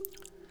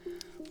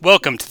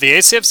Welcome to the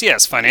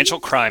ACFCS Financial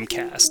Crime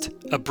Cast,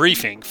 a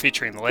briefing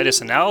featuring the latest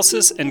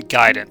analysis and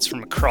guidance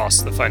from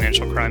across the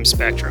financial crime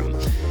spectrum.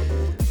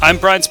 I'm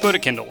Brian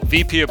Spodekindle,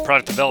 VP of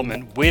Product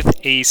Development with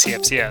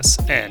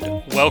ACFCS,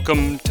 and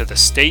welcome to the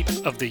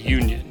State of the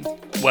Union.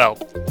 Well,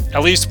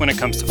 at least when it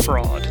comes to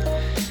fraud.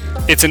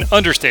 It's an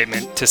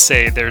understatement to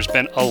say there's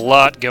been a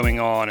lot going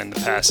on in the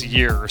past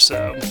year or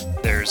so.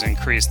 There's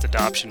increased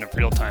adoption of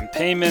real-time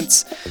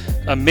payments,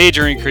 a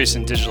major increase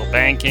in digital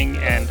banking,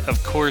 and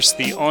of course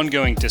the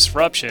ongoing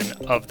disruption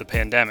of the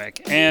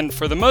pandemic. And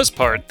for the most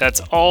part,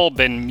 that's all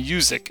been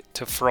music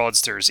to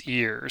fraudsters'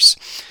 ears.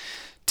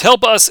 To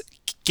help us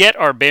get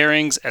our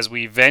bearings as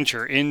we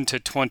venture into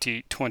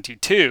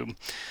 2022,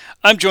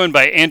 I'm joined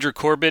by Andrew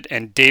Corbett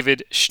and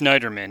David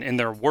Schneiderman. In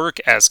their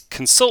work as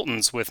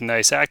consultants with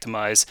NICE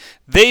Actimize,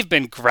 they've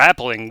been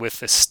grappling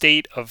with the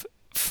state of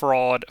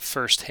fraud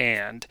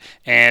firsthand,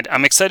 and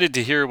I'm excited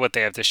to hear what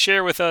they have to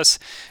share with us,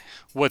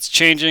 what's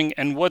changing,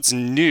 and what's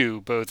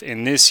new both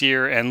in this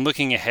year and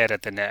looking ahead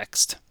at the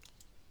next.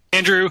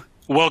 Andrew,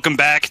 welcome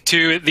back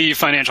to the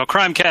Financial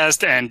Crime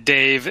Cast, and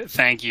Dave,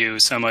 thank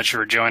you so much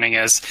for joining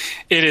us.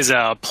 It is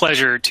a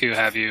pleasure to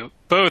have you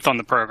both on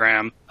the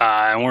program,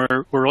 and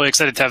we're really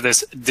excited to have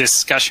this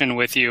discussion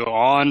with you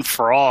on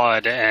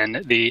fraud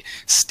and the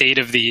state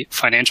of the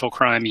financial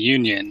crime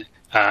union,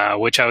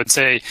 which I would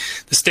say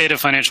the state of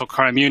financial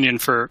crime union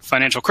for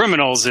financial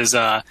criminals is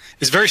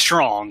very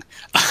strong.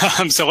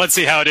 So let's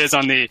see how it is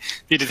on the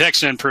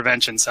detection and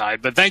prevention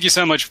side. But thank you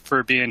so much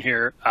for being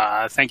here.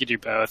 Thank you to you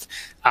both.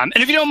 And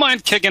if you don't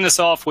mind kicking us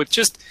off with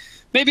just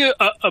maybe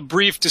a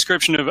brief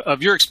description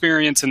of your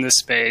experience in this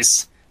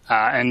space.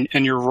 And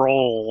your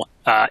role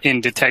in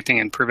detecting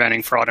and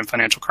preventing fraud and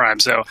financial crime.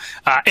 So,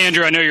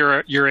 Andrew, I know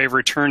you're a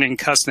returning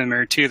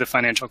customer to the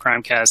Financial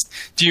Crime Cast.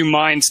 Do you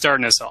mind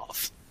starting us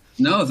off?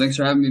 No, thanks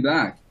for having me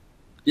back.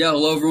 Yeah,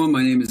 hello everyone.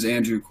 My name is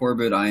Andrew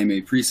Corbett. I am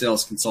a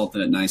pre-sales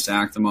consultant at NICE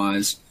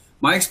Actimize.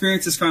 My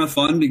experience is kind of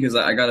fun because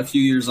I got a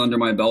few years under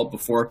my belt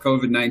before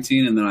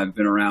COVID-19, and then I've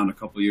been around a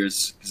couple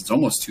years, because it's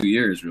almost 2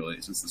 years really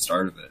since the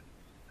start of it.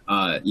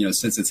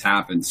 Since it's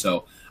happened.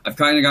 So I've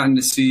kind of gotten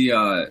to see.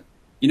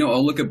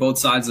 I'll look at both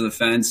sides of the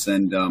fence,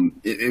 and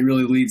it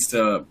really leads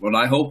to what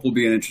I hope will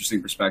be an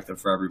interesting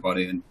perspective for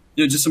everybody, and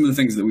just some of the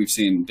things that we've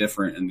seen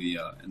different in the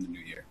new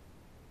year.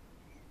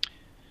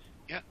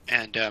 Yeah,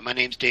 and my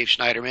name's Dave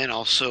Schneiderman.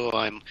 Also,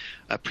 I'm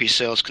a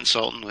pre-sales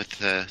consultant with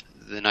the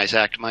NICE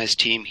Actimize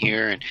team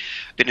here, and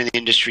been in the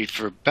industry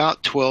for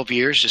about 12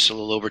 years, just a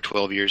little over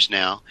 12 years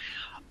now.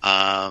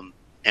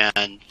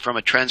 And from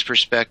a trends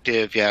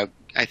perspective,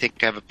 I think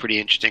I have a pretty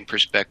interesting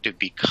perspective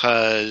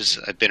because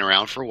I've been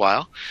around for a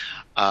while.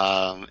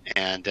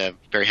 And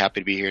very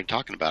happy to be here and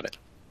talking about it.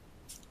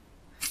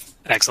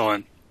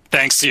 Excellent.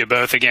 Thanks to you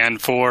both again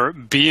for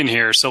being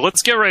here. So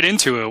let's get right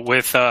into it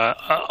with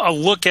a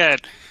look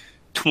at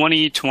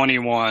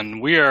 2021.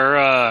 We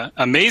are,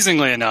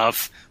 amazingly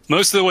enough,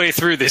 most of the way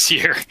through this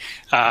year.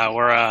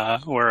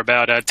 We're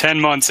about 10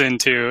 months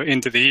into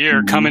the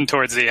year, coming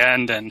towards the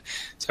end, and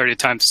it's already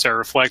time to start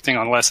reflecting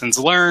on lessons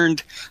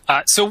learned.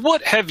 So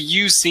what have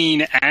you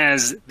seen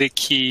as the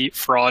key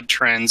fraud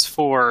trends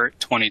for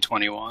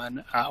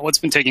 2021? What's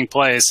been taking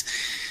place,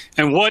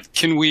 and what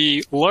can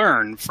we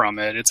learn from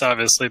it? It's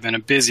obviously been a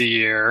busy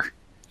year,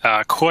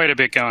 quite a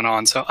bit going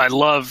on. So I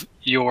love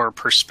your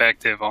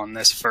perspective on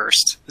this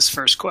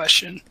first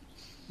question.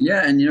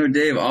 Yeah, and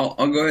Dave, I'll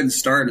go ahead and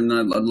start, and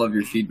then I'd love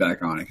your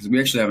feedback on it, because we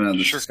actually haven't had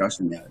this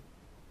discussion yet.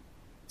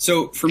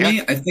 So for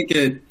me, I think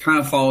it kind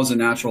of follows a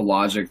natural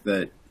logic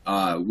that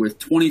with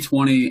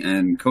 2020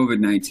 and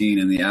COVID-19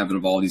 and the advent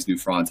of all these new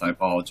fraud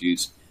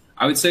typologies,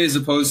 I would say as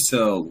opposed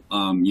to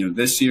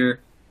this year,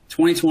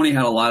 2020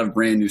 had a lot of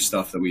brand new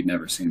stuff that we'd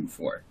never seen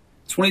before.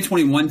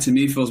 2021 to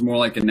me feels more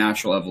like a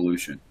natural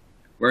evolution,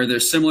 where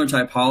there's similar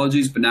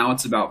typologies, but now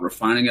it's about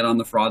refining it on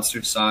the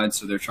fraudster side,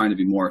 so they're trying to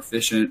be more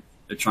efficient.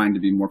 They're trying to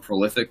be more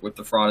prolific with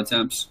the fraud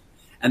attempts.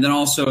 And then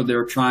also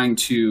they're trying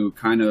to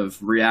kind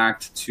of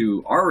react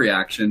to our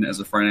reaction as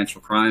a financial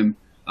crime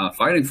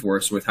fighting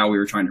force with how we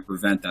were trying to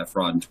prevent that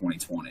fraud in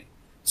 2020.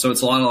 So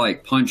it's a lot of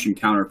like punch and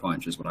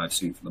counterpunch is what I've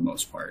seen for the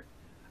most part.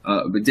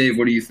 But Dave,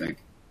 what do you think?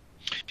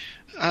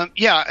 I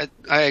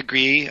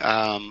agree.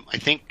 I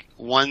think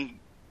one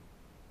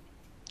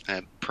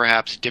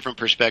perhaps different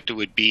perspective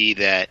would be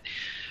that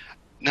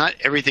not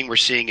everything we're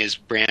seeing is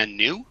brand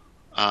new.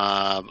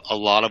 A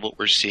lot of what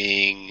we're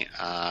seeing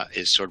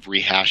is sort of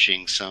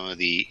rehashing some of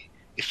the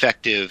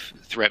effective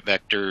threat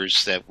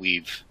vectors that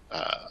we've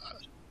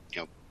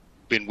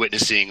been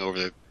witnessing over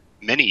the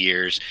many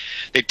years.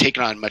 They've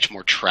taken on much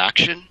more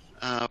traction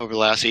over the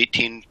last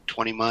 18,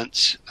 20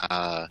 months.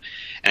 And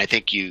I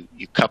think you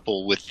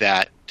couple with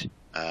that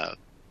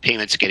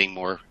payments getting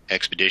more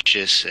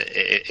expeditious,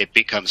 it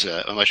becomes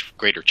a much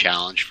greater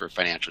challenge for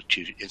financial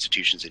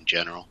institutions in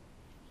general.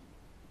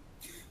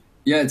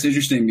 Yeah, it's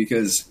interesting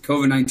because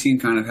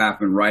COVID-19 kind of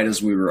happened right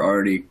as we were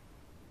already,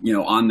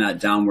 on that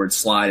downward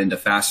slide into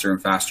faster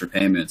and faster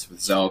payments, with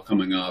Zelle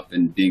coming up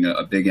and being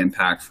a big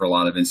impact for a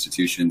lot of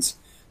institutions.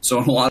 So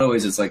in a lot of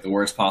ways, it's like the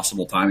worst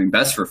possible timing,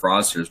 best for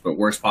fraudsters, but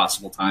worst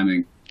possible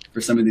timing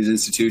for some of these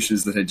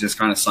institutions that had just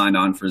kind of signed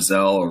on for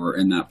Zelle or were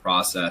in that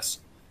process.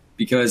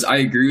 Because I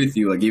agree with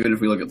you, like even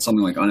if we look at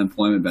something like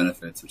unemployment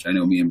benefits, which I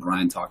know me and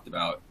Brian talked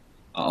about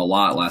a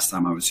lot last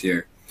time I was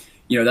here,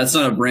 that's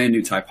not a brand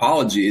new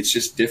typology. It's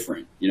just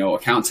different.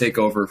 Account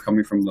takeover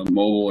coming from the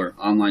mobile or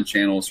online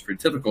channels is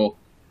pretty typical.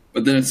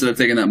 But then instead of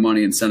taking that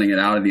money and sending it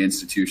out of the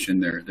institution,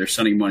 they're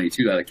sending money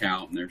to that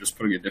account and they're just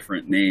putting a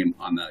different name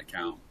on that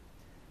account.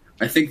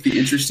 I think the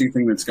interesting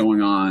thing that's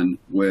going on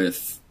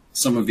with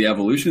some of the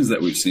evolutions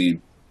that we've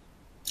seen,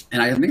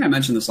 and I think I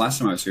mentioned this last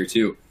time I was here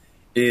too,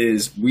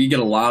 is we get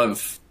a lot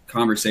of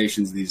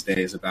conversations these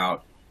days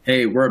about,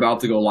 hey, we're about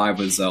to go live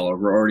with Zelle, or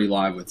we're already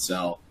live with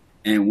Zelle,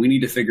 and we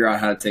need to figure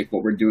out how to take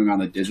what we're doing on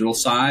the digital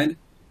side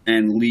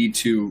and lead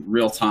to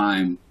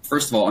real-time,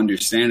 first of all,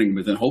 understanding,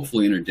 but then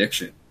hopefully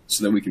interdiction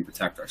so that we can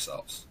protect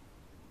ourselves.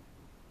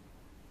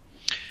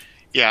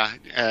 Yeah,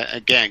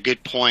 again,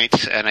 good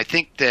points. And I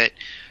think that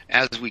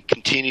as we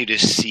continue to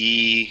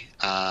see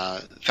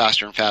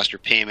faster and faster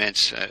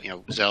payments,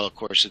 Zelle, of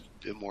course, is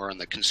more on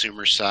the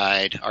consumer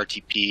side,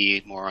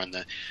 RTP more on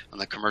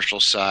the commercial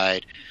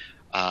side.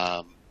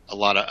 A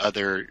lot of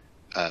other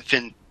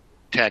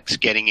fintechs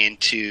getting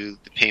into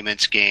the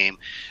payments game.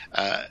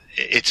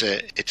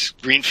 It's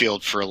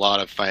greenfield for a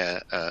lot of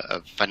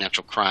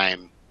financial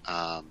crime,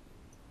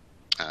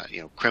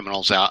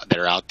 criminals that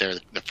are out there,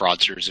 the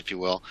fraudsters, if you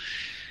will,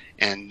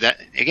 and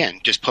that again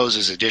just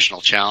poses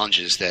additional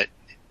challenges that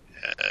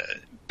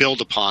build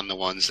upon the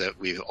ones that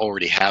we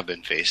already have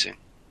been facing.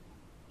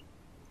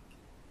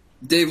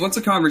 Dave, what's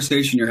a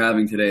conversation you're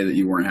having today that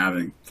you weren't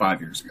having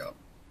 5 years ago?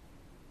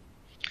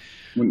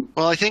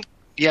 Well, I think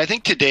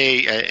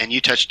today, and you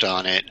touched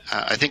on it,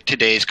 I think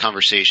today's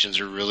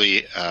conversations are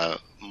really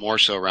more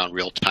so around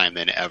real time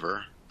than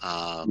ever.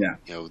 A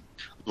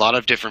lot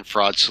of different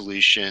fraud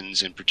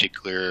solutions, in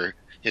particular,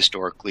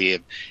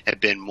 historically, have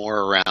been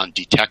more around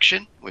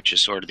detection, which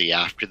is sort of the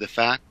after the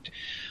fact.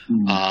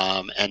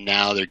 And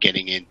now they're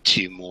getting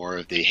into more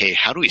of the, hey,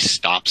 how do we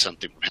stop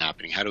something from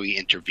happening? How do we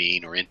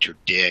intervene or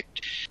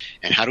interdict?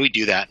 And how do we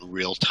do that in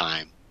real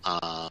time?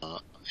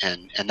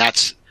 And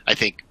that's, I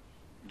think,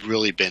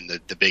 really been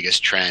the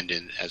biggest trend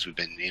as we've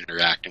been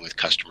interacting with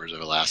customers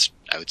over the last,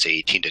 I would say,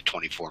 18 to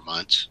 24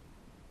 months.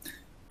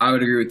 I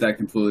would agree with that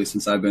completely.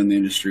 Since I've been in the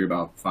industry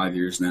about 5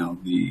 years now,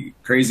 the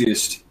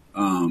craziest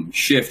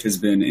shift has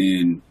been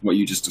in what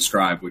you just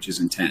described, which is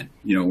intent.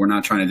 We're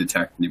not trying to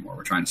detect anymore.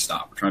 We're trying to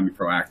stop. We're trying to be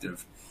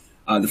proactive.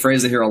 The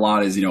phrase I hear a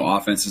lot is,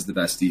 offense is the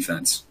best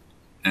defense.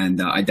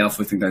 And I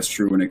definitely think that's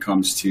true when it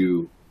comes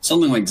to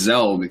something like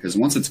Zelle, because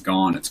once it's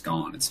gone, it's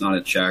gone. It's not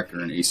a check or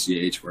an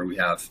ACH where we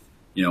have,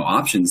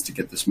 options to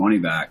get this money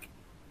back.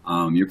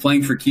 You're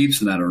playing for keeps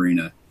in that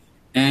arena.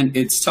 And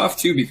it's tough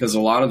too, because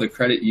a lot of the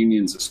credit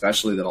unions,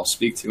 especially that I'll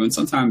speak to, and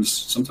sometimes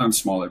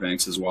smaller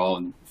banks as well,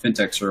 and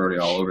fintechs are already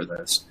all over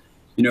this.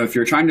 If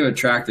you're trying to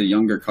attract a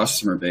younger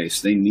customer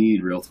base, they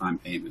need real-time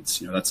payments.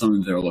 That's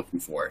something they're looking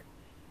for.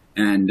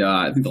 And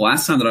I think the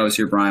last time that I was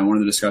here, Brian, one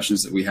of the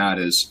discussions that we had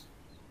is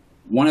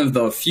one of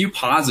the few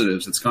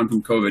positives that's come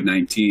from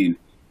COVID-19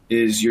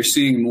 is you're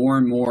seeing more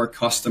and more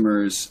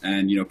customers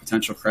and,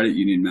 potential credit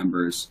union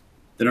members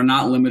that are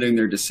not limiting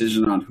their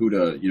decision on who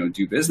to,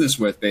 do business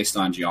with based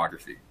on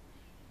geography.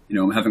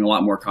 I'm having a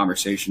lot more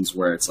conversations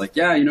where it's like,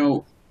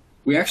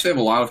 we actually have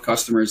a lot of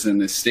customers in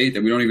this state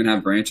that we don't even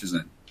have branches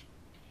in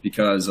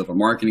because of a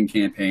marketing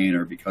campaign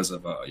or because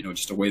of,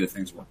 just a way that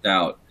things worked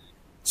out.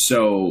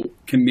 So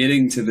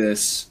committing to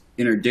this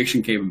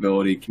interdiction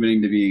capability,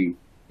 committing to being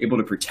able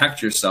to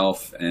protect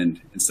yourself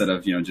and instead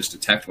of, just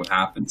detect what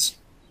happens,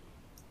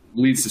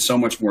 leads to so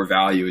much more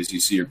value as you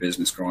see your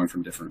business growing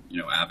from different,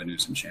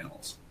 avenues and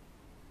channels.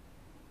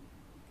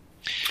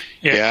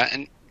 Yeah.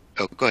 And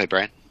go ahead,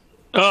 Brian.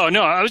 Oh,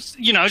 no, I was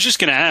just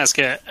going to ask,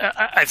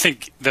 I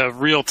think the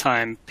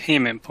real-time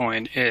payment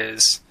point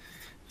is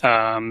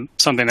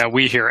something that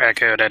we hear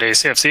echoed at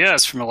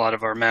ACFCS from a lot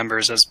of our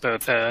members as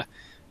both a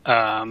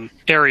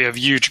area of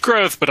huge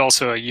growth, but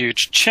also a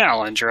huge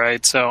challenge,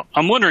 right? So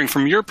I'm wondering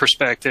from your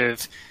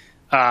perspective,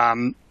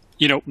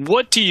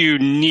 what do you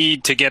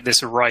need to get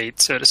this right,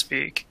 so to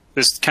speak,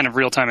 this kind of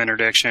real-time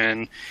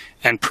interdiction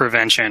and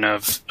prevention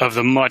of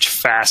the much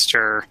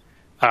faster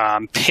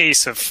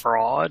pace of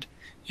fraud?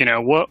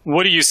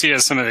 What do you see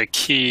as some of the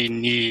key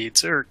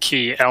needs or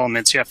key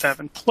elements you have to have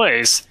in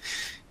place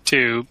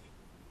to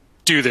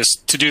do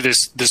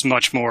this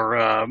much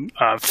more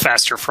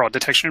faster fraud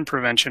detection and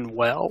prevention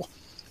well?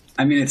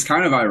 I mean, it's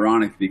kind of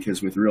ironic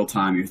because with real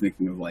time, you're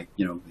thinking of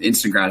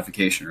instant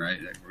gratification, right?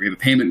 We have a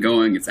payment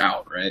going, it's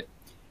out, right?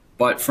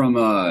 But from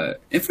a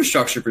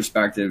infrastructure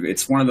perspective,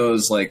 it's one of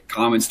those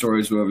common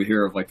stories we over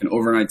here of an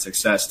overnight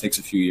success takes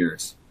a few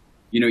years.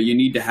 You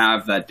need to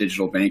have that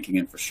digital banking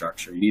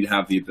infrastructure. You need to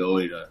have the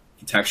ability to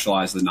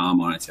contextualize the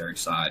non-monetary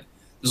side.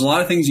 There's a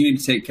lot of things you need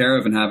to take care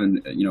of and have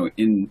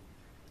in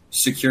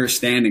secure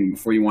standing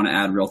before you want to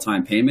add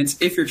real-time payments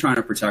if you're trying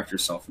to protect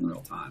yourself in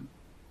real time.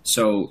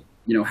 So,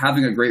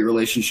 having a great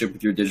relationship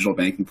with your digital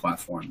banking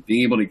platform,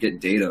 being able to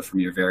get data from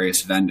your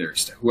various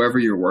vendors to whoever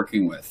you're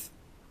working with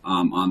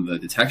on the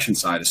detection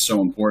side is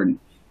so important.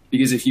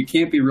 Because if you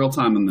can't be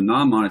real-time on the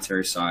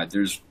non-monetary side,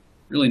 there's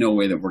really no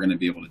way that we're going to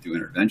be able to do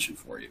intervention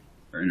for you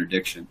or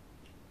interdiction.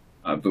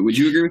 But would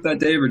you agree with that,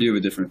 Dave, or do you have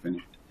a different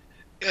opinion?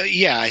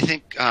 Yeah, I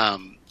think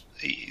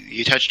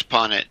you touched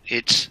upon it.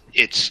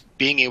 It's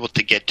being able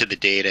to get to the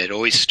data. It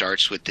always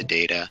starts with the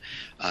data,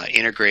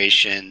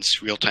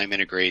 integrations, real-time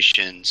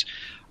integrations,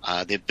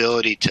 the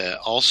ability to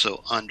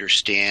also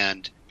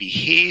understand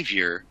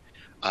behavior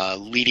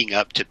leading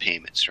up to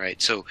payments, right?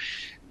 So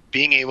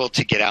being able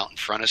to get out in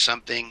front of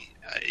something,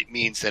 it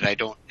means that I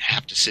don't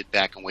have to sit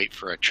back and wait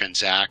for a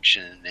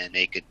transaction and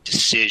make a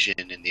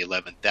decision in the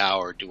 11th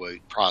hour, do I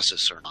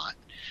process or not?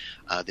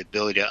 The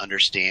ability to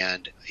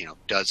understand,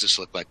 does this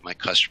look like my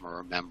customer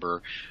or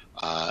member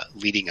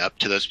leading up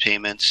to those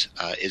payments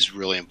is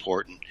really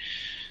important.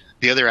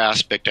 The other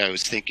aspect I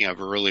was thinking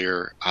of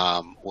earlier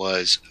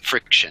was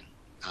friction.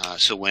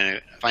 So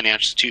when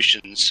financial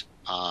institutions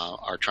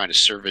are trying to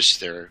service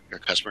their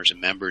customers and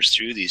members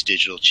through these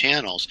digital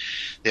channels,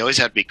 they always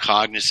have to be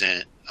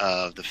cognizant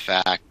of the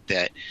fact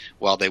that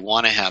while they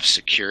want to have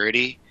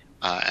security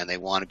and they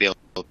want to be able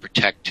to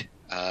protect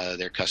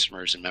their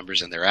customers and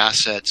members and their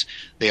assets,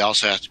 they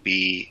also have to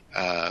be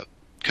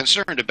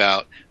concerned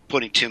about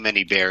putting too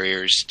many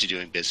barriers to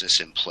doing business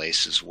in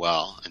place as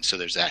well. And so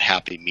there's that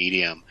happy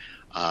medium.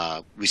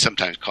 We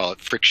sometimes call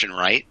it friction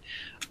right,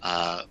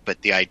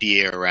 but the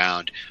idea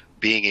around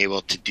being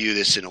able to do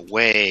this in a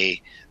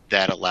way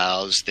that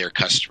allows their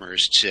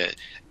customers to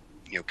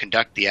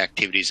conduct the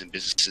activities and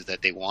businesses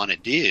that they want to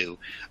do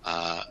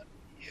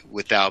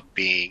without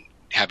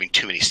having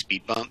too many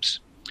speed bumps.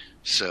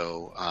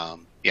 So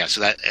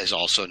so that is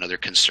also another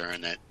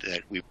concern that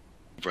we've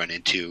run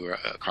into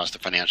across the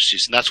financial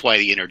system. That's why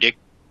the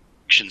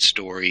interdiction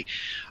story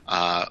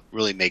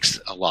really makes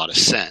a lot of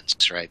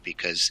sense, right?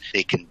 Because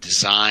they can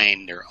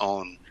design their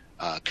own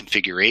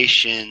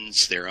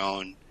configurations, their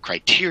own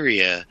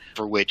criteria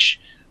for which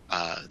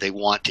they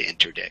want to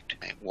interdict,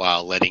 right?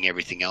 While letting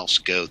everything else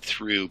go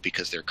through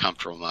because they're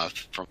comfortable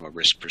enough from a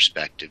risk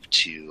perspective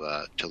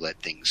to let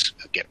things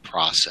get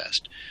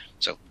processed.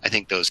 So I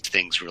think those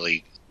things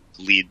really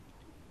lead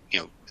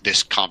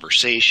this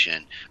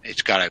conversation.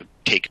 It's got to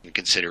take into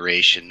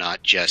consideration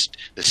not just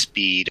the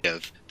speed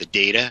of the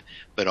data,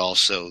 but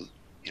also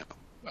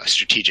a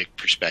strategic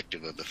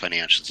perspective of the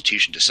financial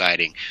institution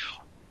deciding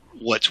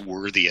what's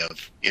worthy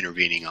of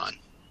intervening on.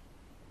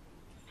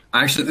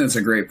 I actually think that's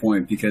a great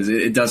point, because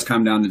it does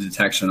come down to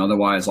detection.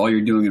 Otherwise, all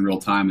you're doing in real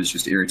time is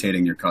just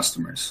irritating your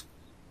customers,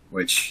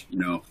 which,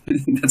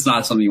 that's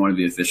not something you want to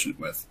be efficient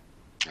with.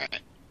 Right.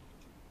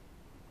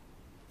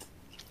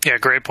 Yeah,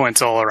 great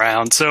points all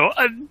around. So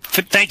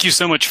thank you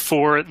so much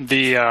for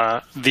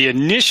the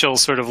initial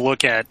sort of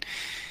look at,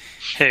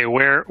 hey,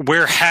 where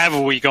have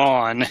we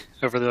gone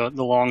over the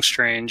long,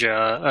 strange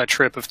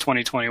trip of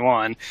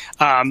 2021.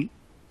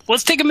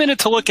 Let's take a minute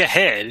to look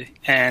ahead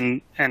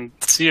and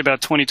see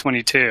about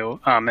 2022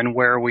 and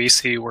where we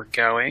see we're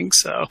going.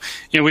 So,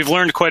 we've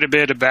learned quite a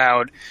bit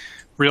about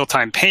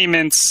real-time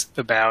payments,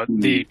 about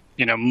the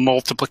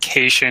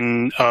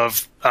multiplication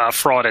of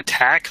fraud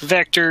attack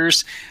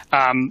vectors.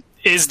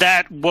 Is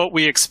that what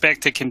we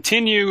expect to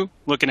continue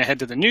looking ahead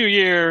to the new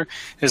year?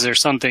 Is there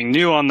something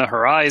new on the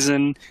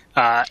horizon?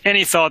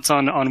 Any thoughts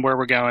on where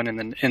we're going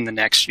in the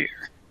next year?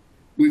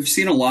 We've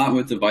seen a lot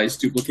with device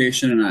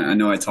duplication, and I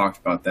know I talked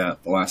about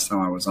that the last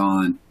time I was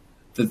on.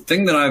 The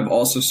thing that I've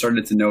also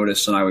started to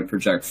notice, and I would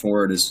project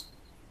forward, is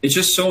it's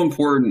just so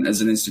important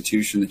as an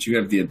institution that you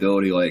have the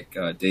ability, like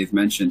Dave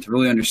mentioned, to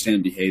really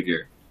understand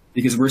behavior.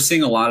 Because we're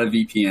seeing a lot of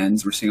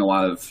VPNs, we're seeing a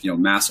lot of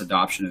mass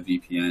adoption of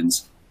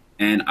VPNs.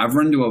 And I've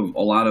run into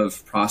a lot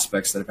of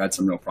prospects that have had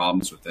some real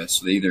problems with this.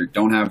 So they either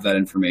don't have that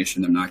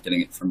information, they're not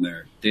getting it from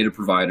their data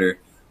provider,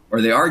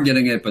 or they are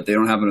getting it, but they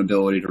don't have an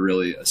ability to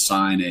really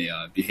assign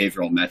a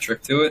behavioral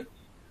metric to it.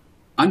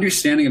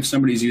 Understanding if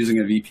somebody's using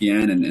a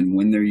VPN and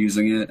when they're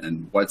using it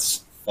and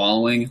what's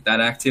following that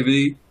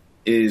activity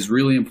is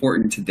really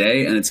important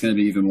today, and it's going to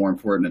be even more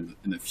important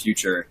in the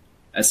future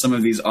as some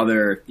of these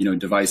other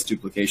device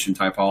duplication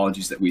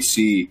typologies that we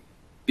see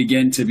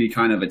begin to be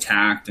kind of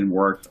attacked and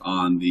worked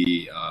on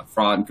the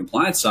fraud and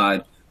compliance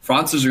side.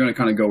 Fraudsters are going to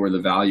kind of go where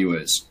the value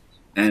is.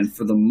 And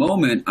for the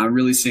moment, I'm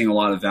really seeing a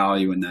lot of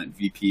value in that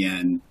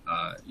VPN,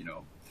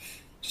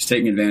 just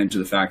taking advantage of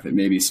the fact that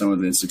maybe some of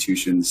the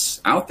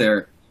institutions out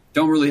there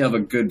don't really have a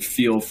good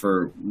feel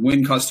for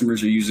when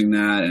customers are using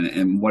that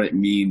and what it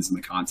means in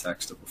the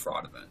context of a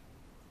fraud event.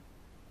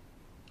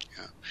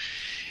 Yeah.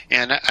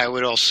 And I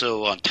would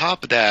also, on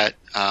top of that,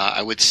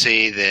 I would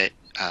say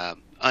that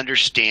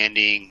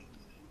understanding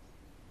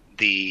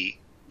the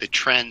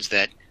trends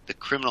that the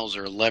criminals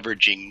are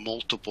leveraging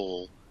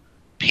multiple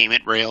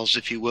payment rails,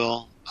 if you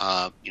will.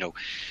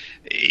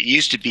 It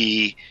used to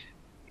be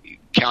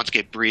accounts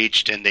get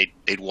breached and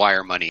they'd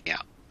wire money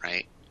out,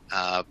 right?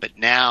 But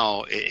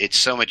now it's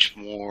so much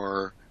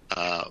more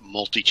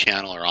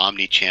multi-channel or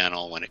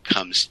omni-channel when it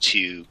comes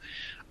to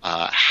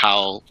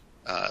how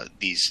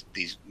these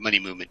money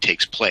movement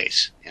takes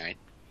place, right?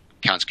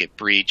 accounts get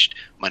breached,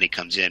 money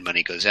comes in,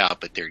 money goes out,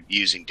 but they're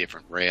using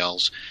different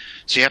rails.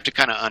 So you have to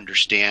kind of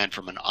understand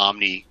from an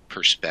omni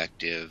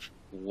perspective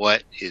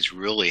what is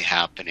really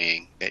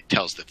happening that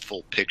tells the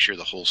full picture,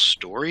 the whole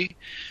story.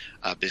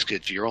 Because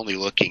if you're only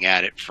looking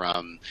at it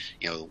from,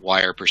 the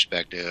wire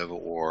perspective,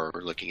 or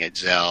looking at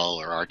Zelle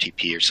or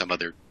RTP or some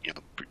other,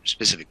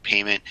 specific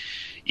payment,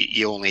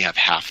 you only have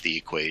half the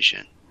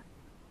equation.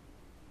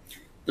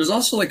 There's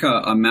also like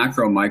a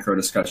macro micro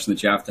discussion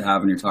that you have to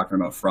have when you're talking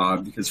about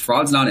fraud, because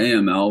fraud's not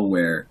AML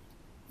where,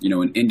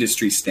 an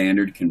industry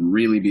standard can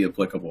really be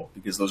applicable,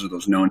 because those are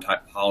those known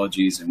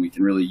typologies and we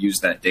can really use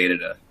that data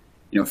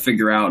to,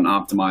 figure out and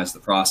optimize the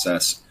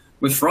process.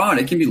 With fraud,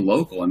 it can be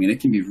local. I mean,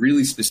 it can be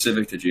really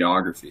specific to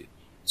geography.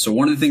 So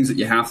one of the things that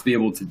you have to be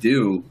able to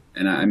do,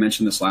 and I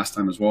mentioned this last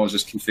time as well, is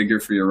just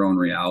configure for your own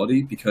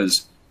reality,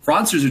 because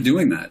fraudsters are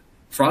doing that.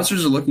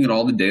 Fraudsters are looking at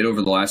all the data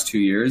over the last 2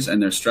 years,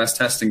 and they're stress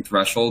testing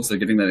thresholds. They're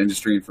getting that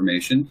industry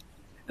information.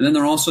 And then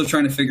they're also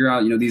trying to figure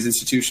out, these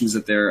institutions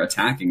that they're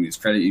attacking, these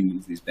credit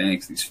unions, these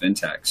banks, these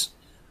fintechs.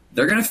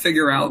 They're going to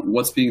figure out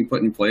what's being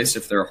put in place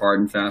if there are hard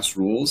and fast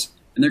rules,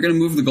 and they're going to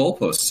move the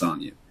goalposts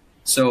on you.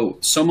 So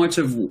much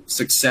of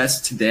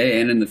success today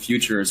and in the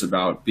future is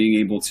about being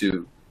able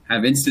to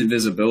have instant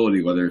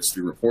visibility, whether it's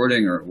through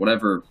reporting or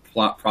whatever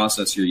plot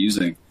process you're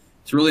using,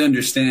 to really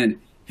understand,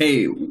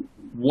 hey,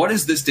 what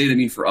does this data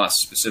mean for us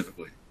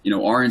specifically?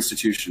 Our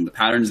institution, the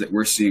patterns that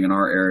we're seeing in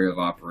our area of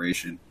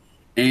operation,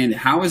 and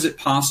how is it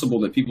possible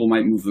that people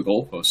might move the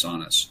goalposts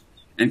on us?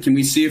 And can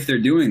we see if they're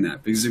doing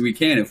that? Because if we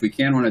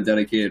can run a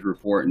dedicated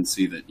report and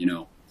see that,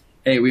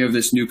 hey, we have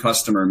this new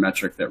customer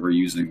metric that we're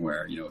using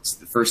where, it's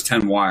the first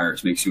 10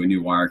 wires makes you a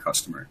new wire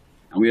customer.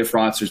 And we have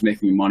fraudsters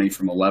making money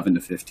from 11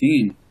 to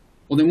 15.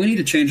 Well, then we need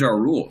to change our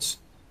rules,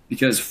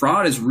 because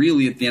fraud is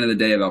really, at the end of the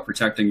day, about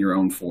protecting your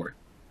own fort.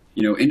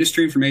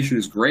 Industry information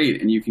is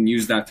great, and you can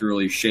use that to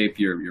really shape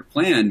your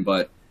plan.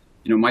 But,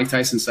 Mike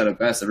Tyson said it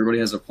best, everybody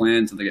has a plan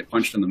until they get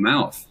punched in the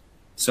mouth.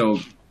 So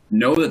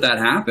know that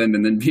happened,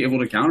 and then be able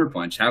to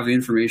counterpunch. Have the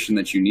information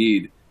that you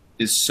need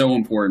is so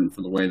important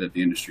for the way that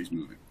the industry is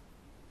moving.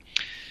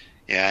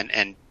 Yeah,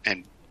 and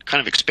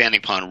kind of expanding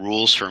upon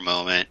rules for a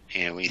moment,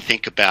 when you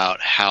think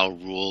about how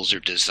rules are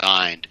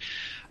designed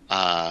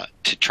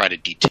to try to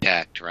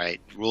detect, right?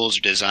 Rules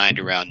are designed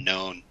around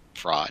known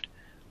fraud.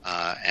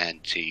 And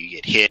so you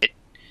get hit,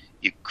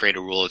 you create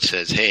a rule that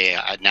says, hey,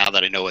 now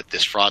that I know what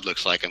this fraud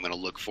looks like, I'm going to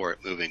look for it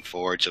moving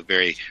forward. So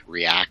very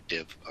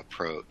reactive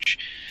approach.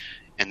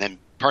 And then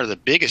part of the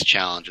biggest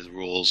challenge of the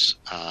rules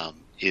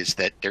is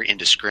that they're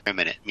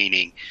indiscriminate,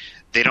 meaning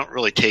they don't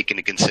really take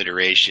into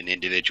consideration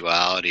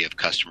individuality of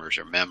customers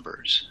or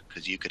members,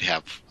 because you could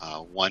have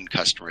one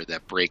customer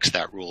that breaks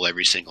that rule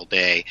every single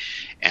day.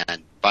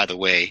 And by the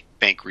way,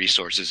 bank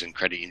resources and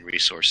credit union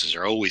resources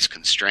are always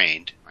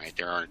constrained, right?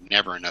 There are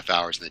never enough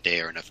hours in the day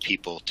or enough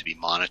people to be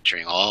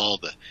monitoring all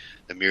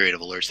the myriad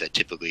of alerts that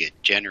typically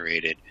get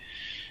generated.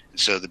 And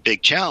so the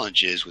big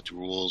challenge is with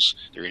rules,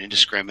 they're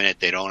indiscriminate,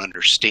 they don't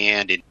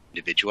understand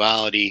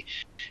individuality,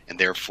 and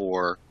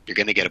therefore you're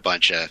going to get a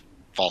bunch of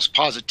false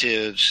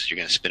positives, you're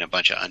going to spin a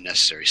bunch of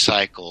unnecessary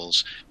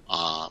cycles,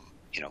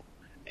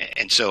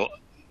 and so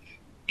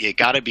you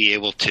got to be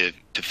able to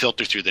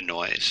filter through the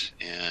noise,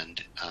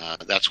 and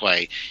that's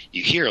why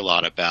you hear a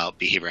lot about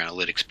behavior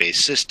analytics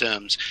based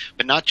systems,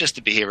 but not just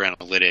the behavior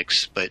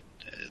analytics, but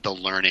the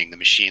learning, the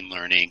machine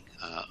learning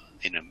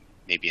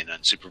maybe in an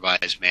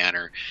unsupervised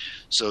manner,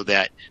 so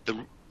that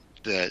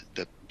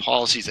the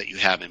policies that you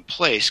have in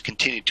place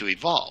continue to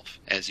evolve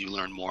as you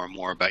learn more and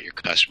more about your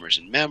customers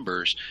and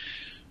members.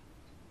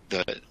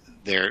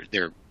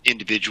 Their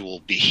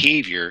individual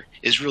behavior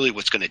is really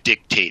what's going to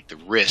dictate the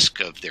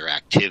risk of their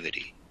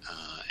activity.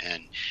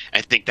 And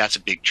I think that's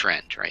a big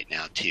trend right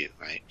now too,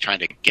 right? Trying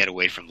to get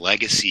away from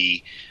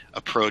legacy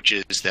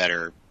approaches that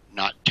are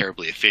not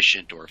terribly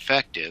efficient or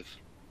effective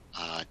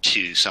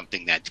to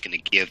something that's going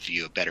to give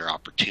you a better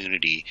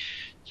opportunity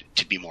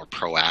to be more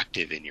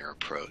proactive in your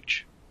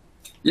approach.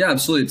 Yeah,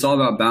 absolutely. It's all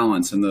about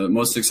balance. And the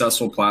most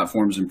successful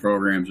platforms and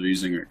programs are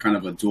using a kind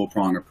of a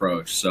dual-prong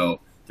approach. So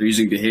they're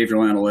using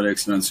behavioral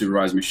analytics and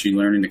unsupervised machine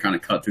learning to kind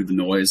of cut through the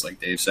noise, like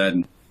Dave said.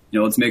 And,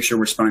 let's make sure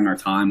we're spending our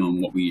time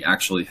on what we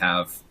actually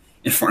have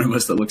in front of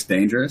us that looks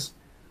dangerous.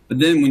 But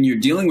then when you're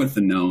dealing with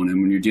the known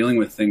and when you're dealing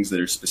with things that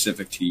are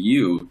specific to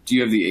you, do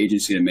you have the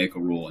agency to make a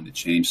rule and to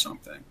change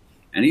something?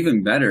 And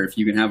even better, if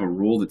you can have a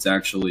rule that's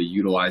actually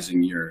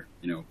utilizing your,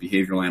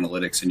 behavioral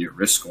analytics and your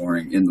risk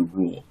scoring in the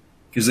rule,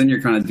 because then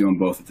you're kind of doing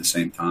both at the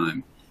same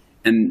time.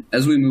 And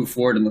as we move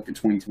forward and look at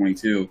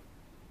 2022,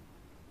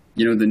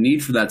 the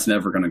need for that's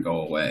never going to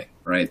go away,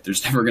 right?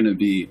 There's never going to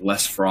be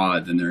less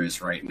fraud than there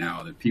is right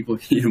now. The people,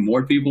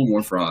 more people,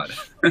 more fraud.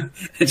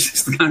 It's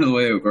just kind of the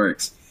way it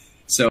works.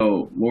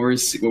 So what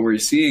we're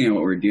seeing and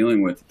what we're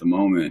dealing with at the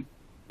moment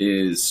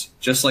is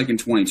just like in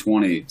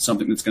 2020,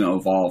 something that's going to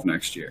evolve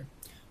next year.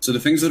 So the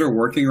things that are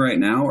working right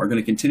now are going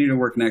to continue to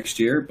work next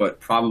year, but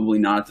probably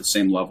not at the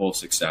same level of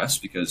success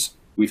because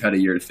we've had a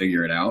year to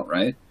figure it out,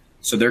 right?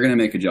 So they're going to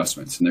make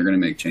adjustments and they're going to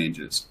make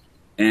changes.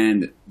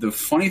 And the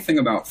funny thing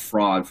about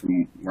fraud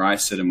from where I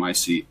sit in my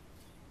seat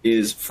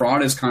is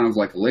fraud is kind of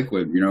like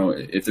liquid. You know,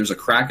 if there's a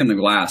crack in the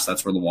glass,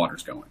 that's where the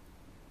water's going.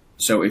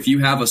 So if you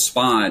have a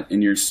spot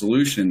in your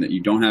solution that you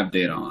don't have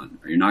data on,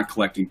 or you're not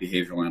collecting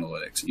behavioral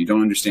analytics, and you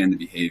don't understand the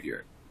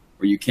behavior,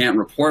 or you can't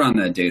report on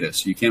that data,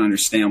 so you can't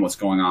understand what's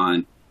going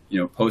on, you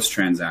know,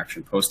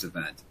 post-transaction,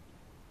 post-event,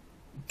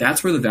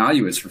 that's where the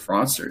value is for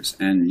fraudsters.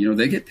 And, you know,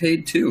 they get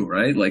paid too,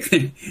 right? Like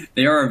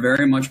they are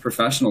very much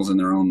professionals in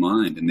their own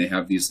mind, and they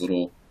have these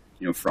little,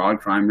 you know,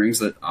 fraud crime rings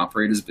that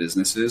operate as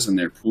businesses, and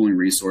they're pooling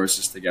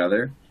resources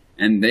together,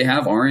 and they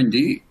have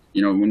R&D.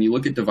 You know, when you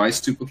look at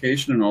device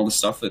duplication and all the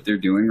stuff that they're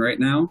doing right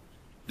now,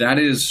 that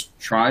is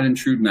tried and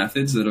true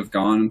methods that have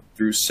gone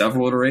through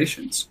several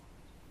iterations.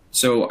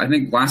 So I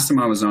think last time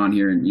I was on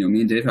here, and, you know,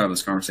 me and Dave have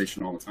this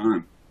conversation all the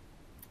time,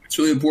 it's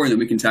really important that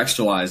we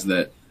contextualize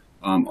that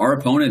our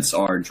opponents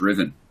are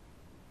driven,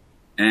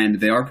 and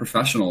they are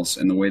professionals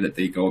in the way that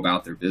they go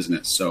about their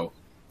business. So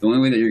the only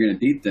way that you're going to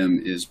beat them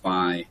is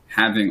by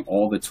having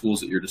all the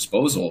tools at your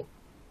disposal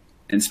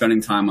and spending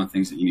time on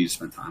things that you need to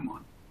spend time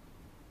on.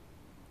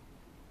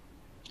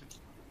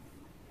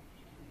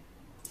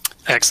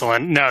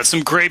 Excellent. No,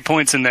 some great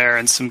points in there,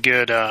 and some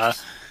good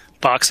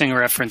boxing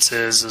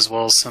references, as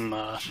well as some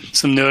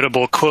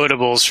notable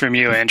quotables from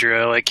you,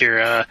 Andrew. Like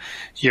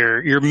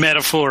your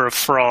metaphor of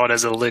fraud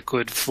as a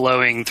liquid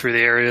flowing through the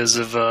areas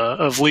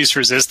of least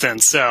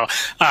resistance. So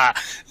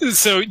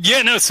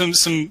yeah, no,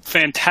 some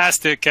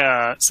fantastic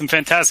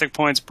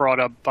points brought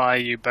up by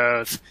you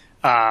both,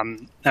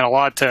 and a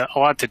lot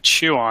to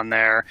chew on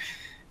there.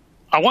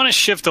 I want to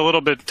shift a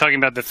little bit, talking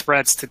about the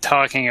threats, to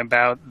talking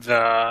about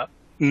the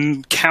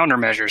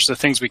countermeasures, the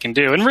things we can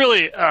do. And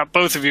really,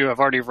 both of you have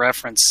already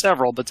referenced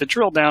several, but to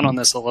drill down on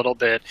this a little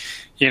bit,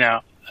 you know,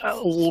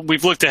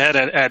 we've looked ahead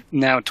at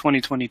now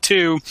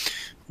 2022,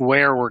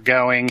 where we're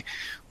going.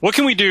 What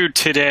can we do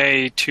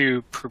today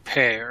to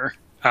prepare?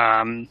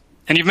 And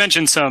you've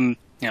mentioned some,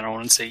 you know, I don't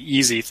want to say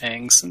easy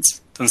things, since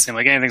it doesn't seem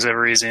like anything's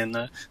ever easy in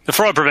the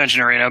fraud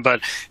prevention arena,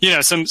 but, you know,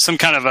 some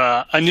kind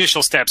of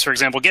initial steps, for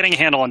example, getting a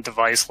handle on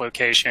device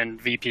location,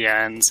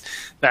 VPNs,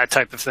 that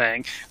type of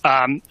thing.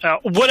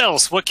 What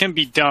else? What can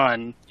be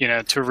done, you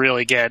know, to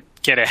really get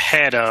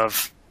ahead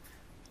of,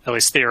 at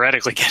least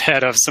theoretically, get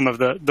ahead of some of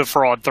the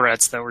fraud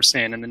threats that we're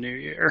seeing in the new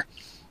year?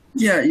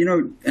 Yeah, you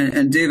know,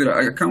 and David,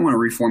 I kind of want to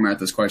reformat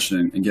this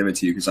question and give it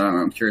to you, because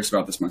I'm curious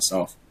about this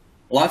myself.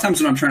 A lot of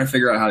times when I'm trying to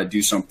figure out how to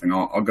do something,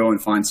 I'll go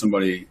and find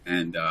somebody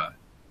and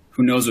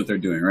who knows what they're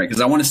doing, right?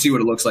 Because I want to see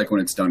what it looks like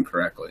when it's done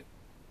correctly,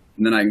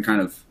 and then I can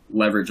kind of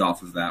leverage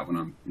off of that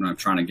when I'm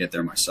trying to get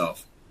there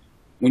myself.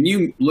 When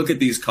you look at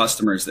these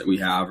customers that we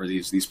have, or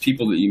these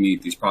people that you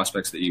meet, these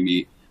prospects that you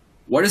meet,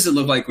 what does it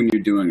look like when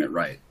you're doing it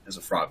right as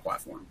a fraud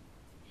platform?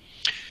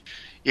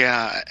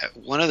 Yeah,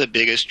 one of the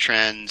biggest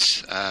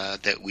trends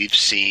that we've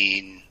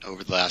seen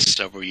over the last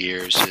several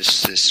years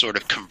is this sort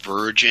of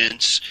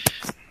convergence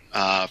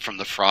from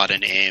the fraud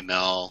and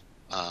AML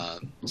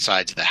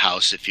sides of the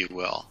house, if you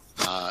will.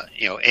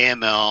 You know,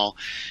 AML,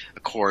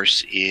 of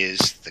course,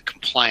 is the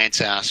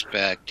compliance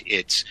aspect.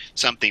 It's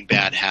something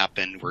bad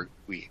happened.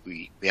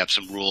 We have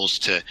some rules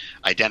to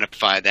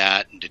identify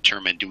that and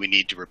determine, do we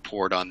need to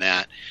report on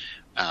that.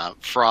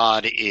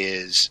 Fraud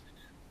is,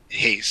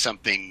 hey,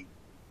 something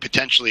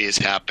potentially is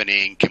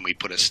happening. Can we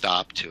put a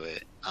stop to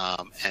it?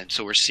 And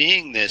so we're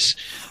seeing this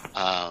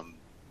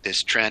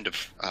this trend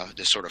of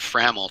this sort of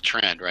Framel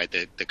trend, right?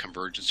 The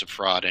convergence of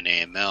fraud and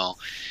AML,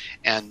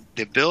 and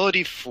the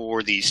ability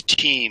for these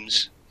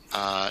teams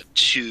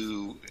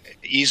to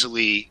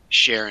easily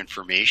share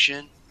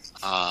information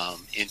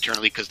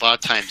internally, because a lot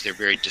of times they're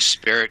very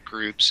disparate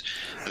groups,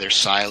 they're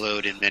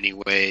siloed in many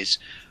ways.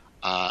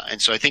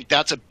 And so I think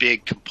that's a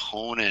big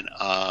component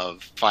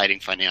of fighting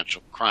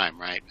financial crime,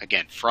 right?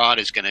 Again, fraud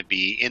is going to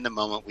be in the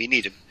moment. We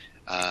need to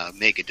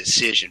make a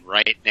decision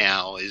right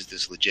now. Is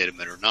this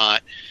legitimate or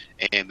not?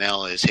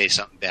 AML is, hey,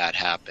 something bad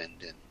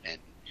happened, and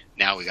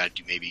now we got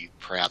to do maybe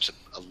perhaps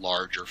a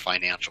larger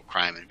financial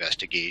crime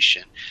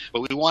investigation.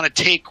 But we want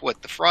to take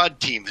what the fraud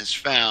team has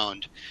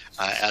found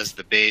as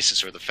the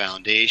basis or the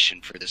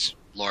foundation for this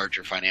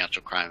larger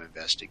financial crime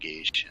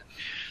investigation.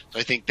 So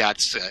I think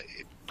that's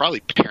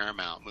probably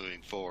paramount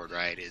moving forward,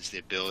 right, is the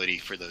ability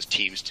for those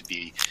teams to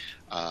be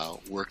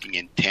working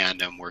in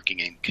tandem, working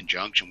in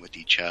conjunction with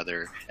each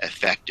other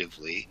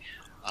effectively.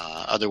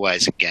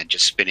 Otherwise, again,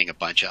 just spinning a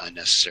bunch of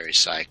unnecessary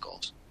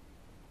cycles.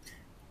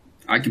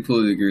 I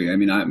completely agree. I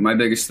mean, my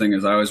biggest thing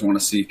is I always want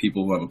to see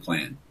people who have a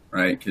plan,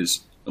 right?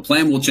 Because the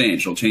plan will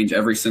change. It'll change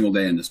every single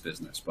day in this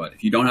business. But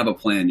if you don't have a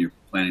plan, you're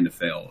planning to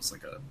fail. It's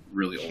like a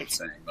really old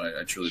saying, but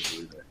I truly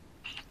believe it.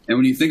 And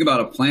when you think about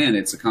a plan,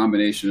 it's a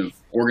combination of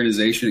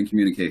organization and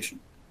communication.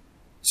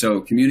 So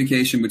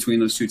communication between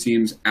those two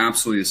teams,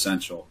 absolutely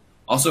essential.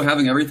 Also,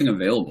 having everything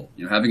available.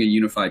 You know, having a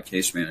unified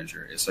case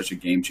manager is such a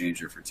game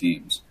changer for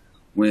teams.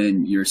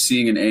 When you're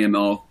seeing an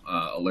AML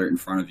alert in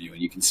front of you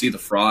and you can see the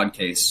fraud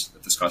case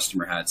that this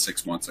customer had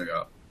 6 months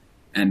ago,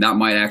 and that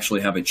might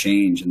actually have a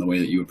change in the way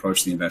that you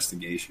approach the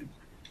investigation.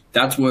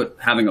 That's what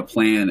having a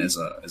plan as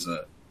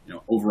a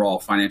overall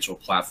financial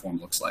platform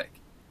looks like.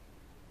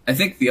 I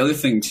think the other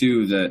thing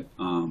too that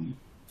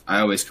I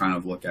always kind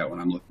of look at when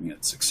I'm looking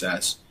at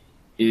success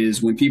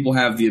is when people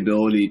have the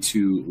ability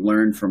to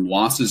learn from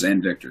losses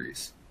and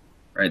victories,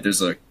 right?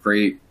 There's a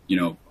great,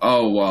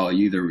 oh, well,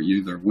 you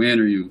either win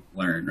or you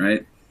learn,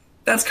 right?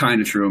 That's kind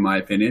of true in my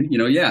opinion.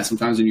 Yeah,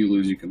 sometimes when you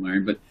lose, you can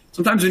learn, but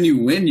sometimes when you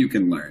win, you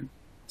can learn.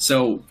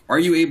 So are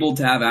you able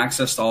to have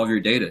access to all of your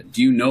data?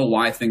 Do you know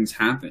why things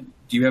happen?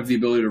 Do you have the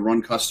ability to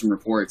run custom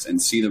reports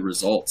and see the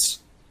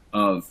results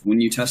of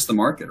when you test the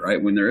market,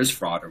 right? When there is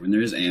fraud or when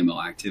there is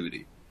AML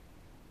activity?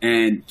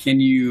 And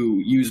can you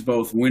use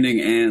both winning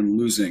and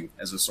losing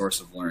as a source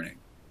of learning?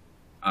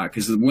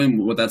 Because the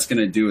win, what that's going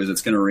to do is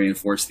it's going to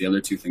reinforce the other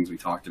two things we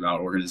talked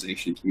about,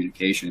 organization and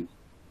communication.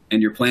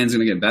 And your plan's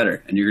going to get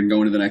better. And you're going to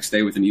go into the next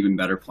day with an even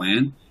better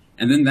plan.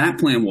 And then that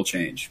plan will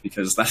change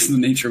because that's the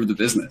nature of the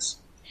business.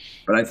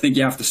 But I think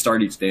you have to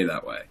start each day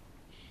that way.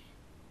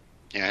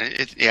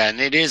 Yeah, and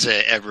it is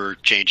an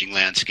ever-changing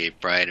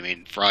landscape, right? I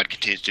mean, fraud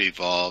continues to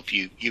evolve.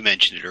 You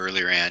mentioned it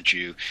earlier,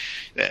 Andrew.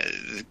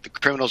 The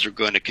criminals are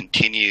going to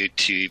continue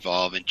to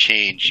evolve and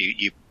change.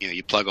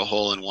 You plug a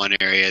hole in one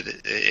area,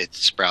 it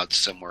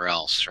sprouts somewhere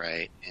else,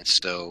 right? And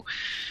so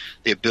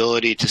the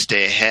ability to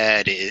stay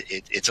ahead,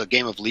 it's a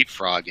game of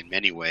leapfrog in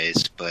many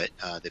ways, but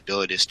the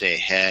ability to stay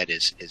ahead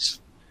is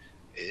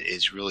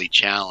really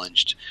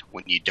challenged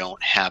when you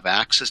don't have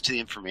access to the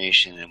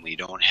information and when you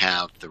don't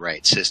have the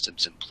right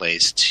systems in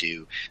place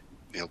to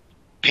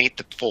paint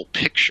the full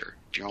picture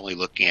if you're only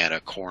looking at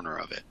a corner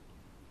of it.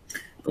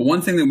 But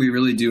one thing that we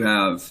really do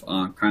have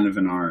kind of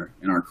in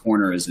our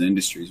corner as an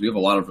industry is we have a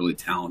lot of really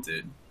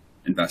talented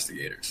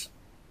investigators.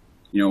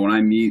 When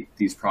I meet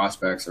these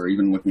prospects or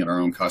even looking at our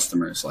own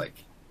customers,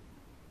 like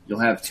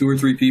you'll have 2 or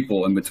 3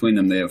 people and between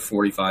them they have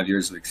 45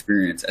 years of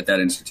experience at that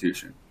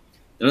institution.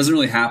 That doesn't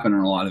really happen in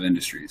a lot of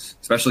industries,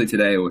 especially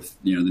today with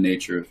the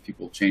nature of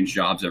people change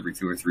jobs every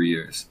 2 or 3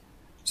 years.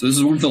 So this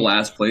is one of the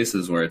last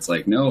places where it's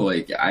like, no,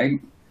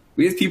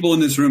 we have people in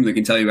this room that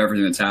can tell you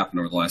everything that's happened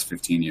over the last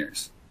 15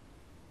 years.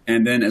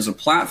 And then as a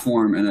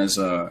platform and as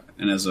a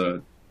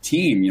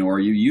team, are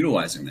you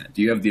utilizing that?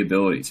 Do you have the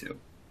ability to?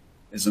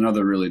 Is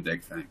another really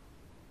big thing.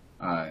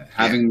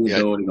 Having the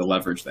ability to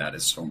leverage that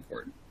is so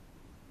important.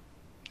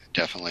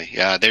 Definitely.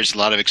 Yeah, there's a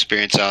lot of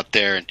experience out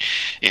there, and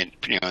in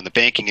the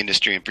banking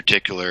industry in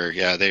particular,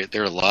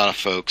 there are a lot of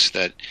folks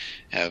that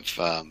have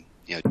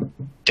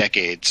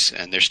decades,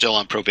 and they're still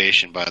on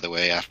probation, by the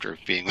way, after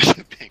being with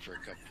the bank for a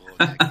couple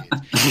of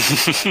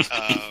decades.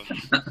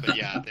 But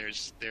yeah,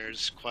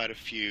 there's quite a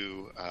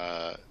few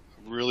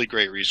really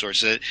great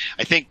resources.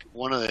 I think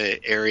one of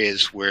the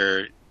areas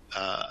where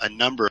a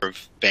number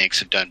of banks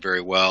have done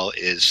very well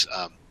is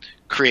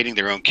creating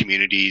their own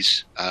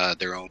communities,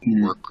 their own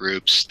work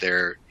groups,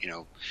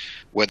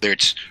 whether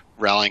it's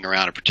rallying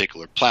around a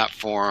particular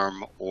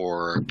platform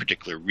or a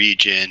particular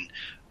region,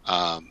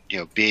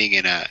 being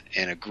in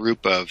a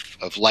group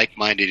of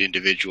like-minded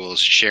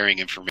individuals sharing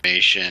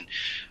information.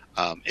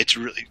 It's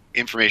really,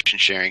 information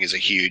sharing is a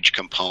huge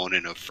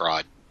component of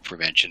fraud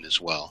prevention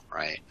as well,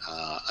 right?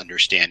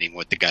 Understanding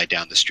what the guy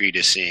down the street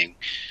is seeing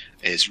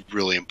is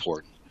really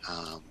important.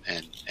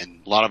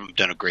 And a lot of them have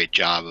done a great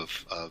job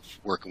of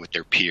working with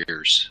their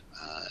peers,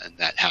 and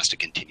that has to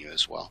continue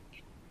as well.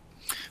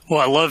 Well,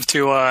 I love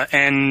to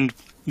end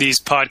these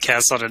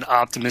podcasts on an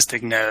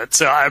optimistic note,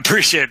 so I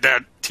appreciate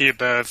that to you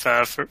both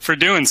for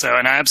doing so,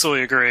 and I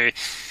absolutely agree.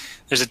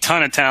 There's a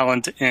ton of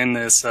talent in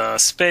this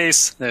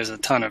space. There's a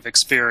ton of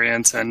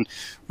experience, and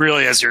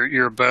really, as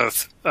you're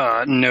both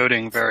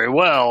noting very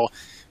well,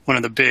 one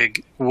of the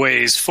big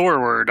ways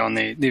forward on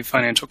the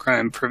financial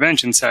crime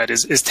prevention side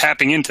is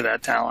tapping into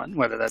that talent,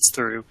 whether that's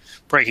through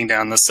breaking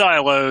down the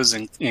silos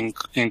and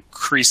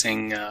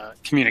increasing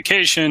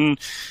communication,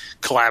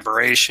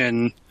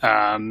 collaboration,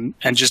 and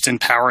just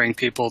empowering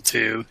people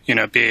to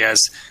be as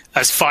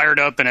fired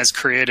up and as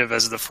creative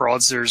as the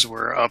fraudsters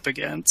were up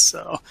against.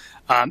 So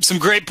some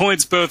great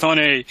points both on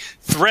a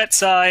threat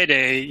side,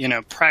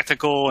 a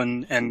practical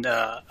and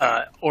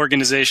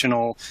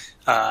organizational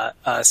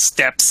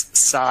steps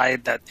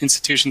side that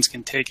institutions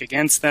can take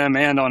against them,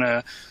 and on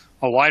a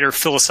wider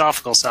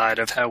philosophical side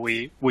of how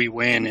we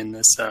win in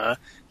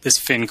this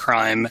fin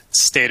crime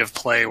state of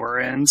play we're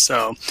in.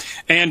 So,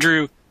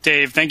 Andrew,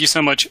 Dave, thank you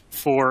so much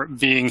for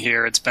being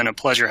here. It's been a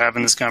pleasure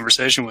having this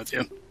conversation with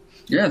you.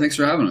 Yeah, thanks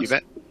for having us. You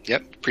bet.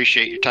 Yep,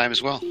 appreciate your time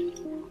as well.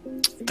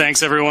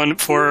 Thanks, everyone,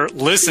 for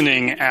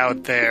listening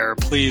out there.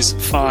 Please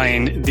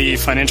find the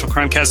Financial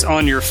Crime Cast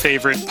on your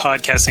favorite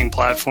podcasting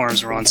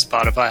platforms. We're on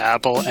Spotify,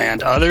 Apple,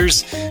 and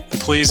others. And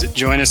please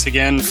join us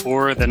again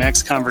for the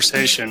next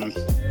conversation.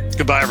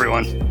 Goodbye,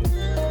 everyone.